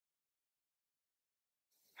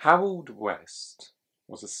Harold West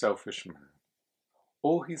was a selfish man.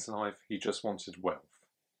 All his life he just wanted wealth.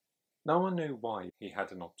 No one knew why he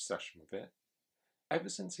had an obsession with it. Ever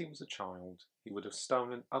since he was a child, he would have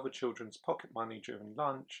stolen other children's pocket money during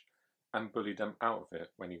lunch and bullied them out of it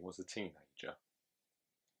when he was a teenager.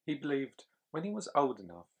 He believed when he was old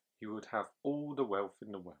enough he would have all the wealth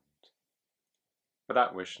in the world. But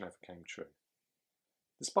that wish never came true.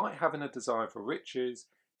 Despite having a desire for riches,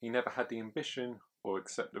 he never had the ambition or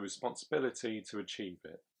accept the responsibility to achieve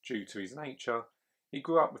it. Due to his nature, he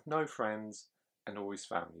grew up with no friends and all his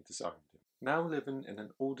family disowned him. Now living in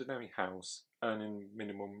an ordinary house, earning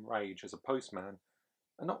minimum wage as a postman,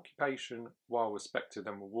 an occupation well respected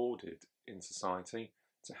and rewarded in society,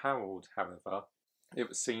 to Harold, however, it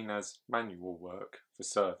was seen as manual work for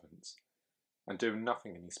servants, and doing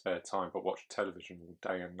nothing in his spare time but watch television all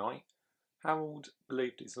day and night. Harold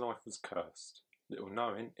believed his life was cursed, little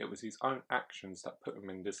knowing it was his own actions that put him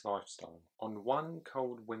in this lifestyle. On one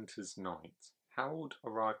cold winter's night, Harold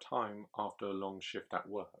arrived home after a long shift at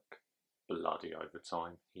work. Bloody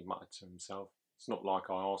overtime, he muttered to himself. It's not like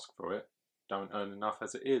I asked for it. Don't earn enough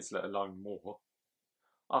as it is, let alone more.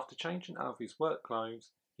 After changing out of his work clothes,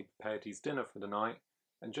 he prepared his dinner for the night,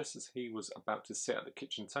 and just as he was about to sit at the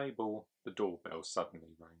kitchen table, the doorbell suddenly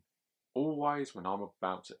rang. Always when I'm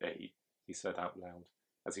about to eat, he said out loud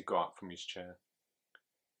as he got up from his chair.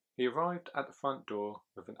 He arrived at the front door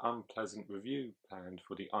with an unpleasant review planned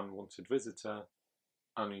for the unwanted visitor,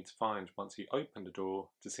 only to find once he opened the door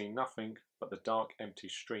to see nothing but the dark empty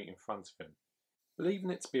street in front of him.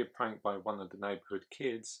 Believing it to be a prank by one of the neighbourhood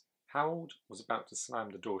kids, Harold was about to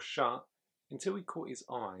slam the door shut until he caught his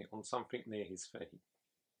eye on something near his feet.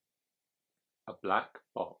 A black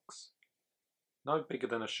box, no bigger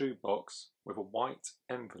than a shoebox, with a white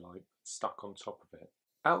envelope stuck on top of it.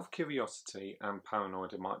 Out of curiosity and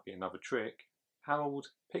paranoid it might be another trick, Harold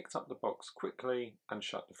picked up the box quickly and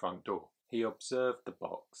shut the front door. He observed the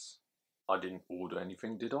box. I didn't order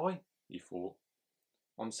anything, did I? He thought.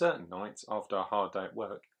 On certain nights, after a hard day at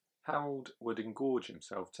work, Harold would engorge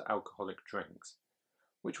himself to alcoholic drinks,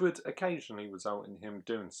 which would occasionally result in him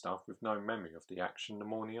doing stuff with no memory of the action the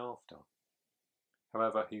morning after.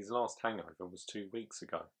 However, his last hangover was 2 weeks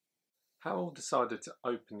ago. Harold decided to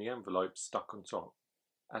open the envelope stuck on top.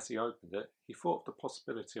 As he opened it, he thought of the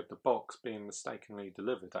possibility of the box being mistakenly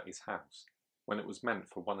delivered at his house, when it was meant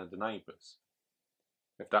for one of the neighbours.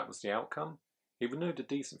 If that was the outcome, he knew the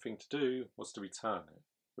decent thing to do was to return it,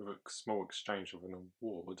 with a small exchange of an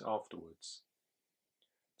award afterwards.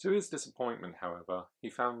 To his disappointment, however, he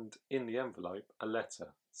found in the envelope a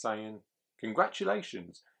letter saying,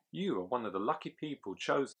 "Congratulations! You are one of the lucky people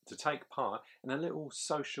chosen to take part in a little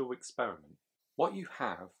social experiment. What you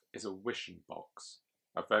have is a wishing box,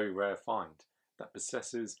 a very rare find that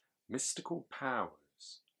possesses mystical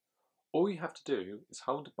powers. All you have to do is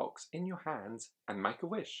hold the box in your hands and make a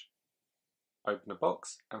wish. Open the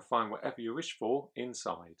box and find whatever you wish for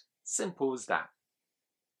inside. Simple as that.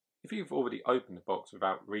 If you've already opened the box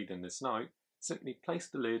without reading this note, simply place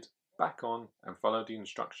the lid back on and follow the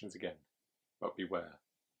instructions again. But beware,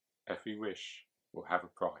 every wish will have a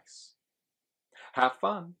price. Have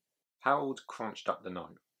fun!" Harold crunched up the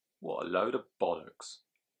note. What a load of bollocks.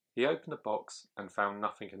 He opened the box and found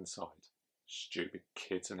nothing inside. Stupid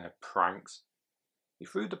kids and their pranks. He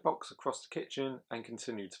threw the box across the kitchen and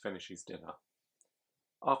continued to finish his dinner.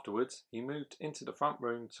 Afterwards, he moved into the front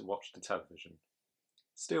room to watch the television.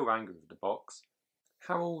 Still angry with the box,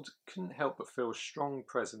 Harold couldn't help but feel a strong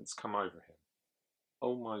presence come over him,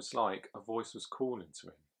 almost like a voice was calling to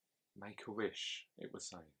him. Make a wish, it was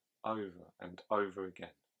saying, over and over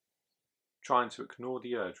again. Trying to ignore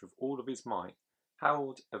the urge with all of his might,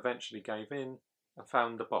 Harold eventually gave in and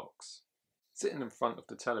found the box. Sitting in front of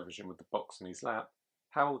the television with the box in his lap,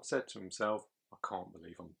 Harold said to himself, I can't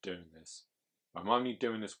believe I'm doing this. I'm only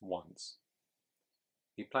doing this once.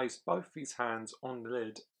 He placed both his hands on the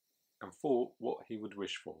lid and thought what he would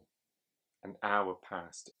wish for. An hour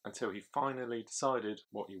passed until he finally decided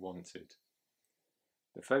what he wanted.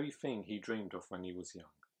 The very thing he dreamed of when he was young.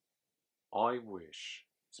 I wish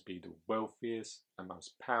to be the wealthiest and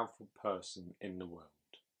most powerful person in the world.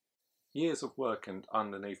 Years of work and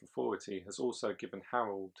underneath authority has also given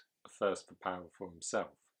Harold a thirst for power for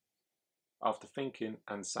himself. After thinking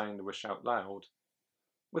and saying the wish out loud,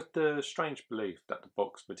 with the strange belief that the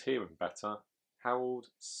box would hear him better, Harold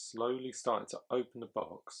slowly started to open the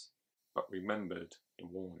box, but remembered the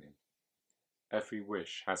warning. Every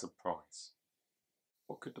wish has a price.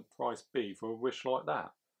 What could the price be for a wish like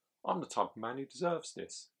that? I'm the type of man who deserves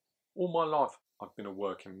this. All my life I've been a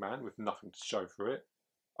working man with nothing to show for it.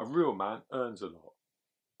 A real man earns a lot.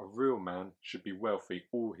 A real man should be wealthy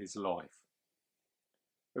all his life.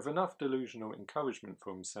 With enough delusional encouragement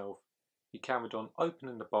for himself, he carried on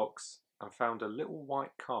opening the box and found a little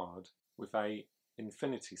white card with a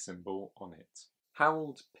infinity symbol on it.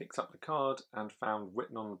 Harold picked up the card and found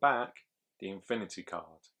written on the back, the infinity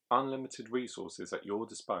card, unlimited resources at your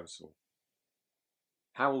disposal.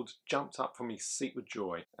 Harold jumped up from his seat with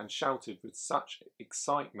joy and shouted with such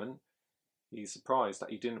excitement he's surprised that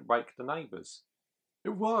he didn't wake the neighbours. "It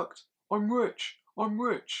worked! I'm rich! I'm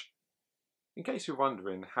rich!" In case you're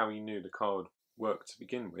wondering how he knew the card worked to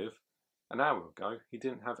begin with, an hour ago he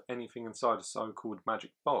didn't have anything inside a so-called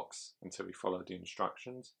magic box until he followed the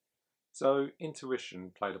instructions, so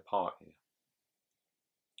intuition played a part here.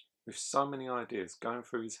 With so many ideas going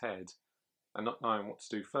through his head and not knowing what to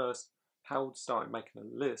do first, Harold started making a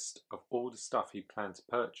list of all the stuff he planned to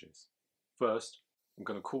purchase. First, I'm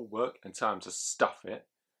going to call work and tell him to stuff it.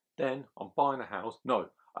 Then, I'm buying a house, no,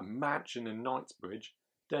 a mansion in Knightsbridge.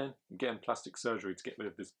 Then, I'm getting plastic surgery to get rid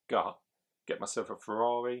of this gut. Get myself a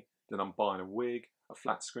Ferrari. Then I'm buying a wig, a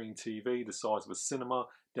flat screen TV the size of a cinema.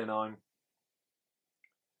 Then I'm...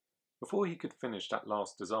 Before he could finish that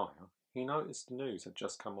last desire, he noticed the news had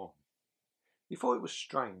just come on. He thought it was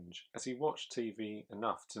strange, as he watched TV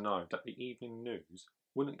enough to know that the evening news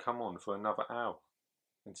wouldn't come on for another hour,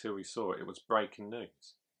 until he saw it was breaking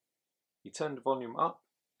news. He turned the volume up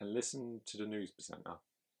and listened to the news presenter.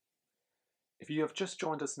 If you have just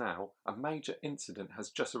joined us now, a major incident has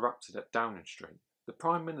just erupted at Downing Street. The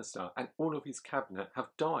Prime Minister and all of his cabinet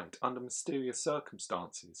have died under mysterious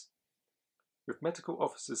circumstances. With medical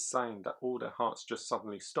officers saying that all their hearts just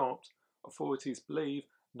suddenly stopped, authorities believe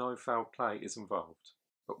no foul play is involved.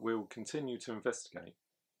 But we'll continue to investigate.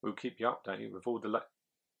 We'll keep you updated with all the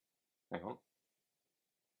Hang on.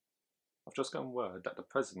 I've just gotten word that the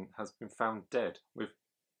President has been found dead with...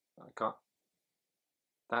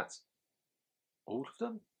 That's... all of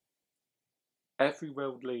them? Every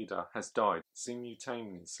world leader has died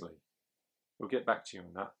simultaneously. We'll get back to you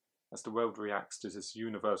on that, as the world reacts to this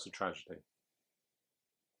universal tragedy.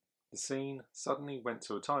 The scene suddenly went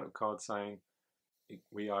to a title card saying,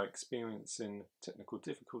 "We are experiencing technical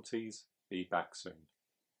difficulties, be back soon."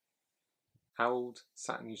 Harold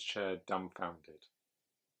sat in his chair dumbfounded.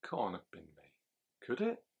 Can't have been me. Could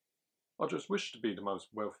it? I just wished to be the most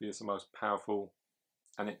wealthiest and most powerful,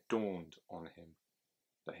 and it dawned on him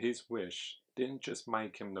that his wish didn't just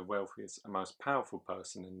make him the wealthiest and most powerful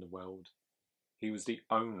person in the world, he was the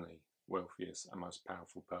only wealthiest and most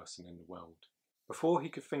powerful person in the world. Before he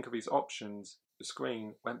could think of his options, the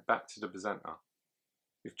screen went back to the presenter.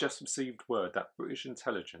 We've just received word that British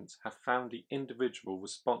intelligence have found the individual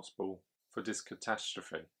responsible for this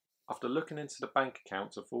catastrophe. After looking into the bank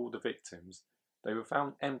accounts of all the victims, they were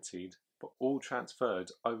found emptied but all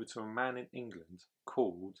transferred over to a man in England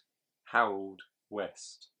called Harold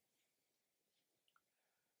West.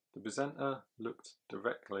 The presenter looked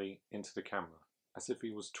directly into the camera as if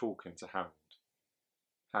he was talking to Harold.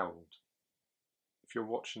 Harold, if you're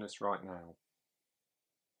watching this right now,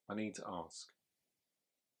 I need to ask,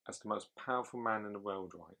 as the most powerful man in the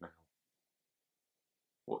world right now,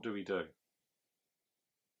 what do we do?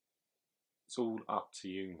 It's all up to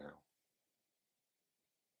you now.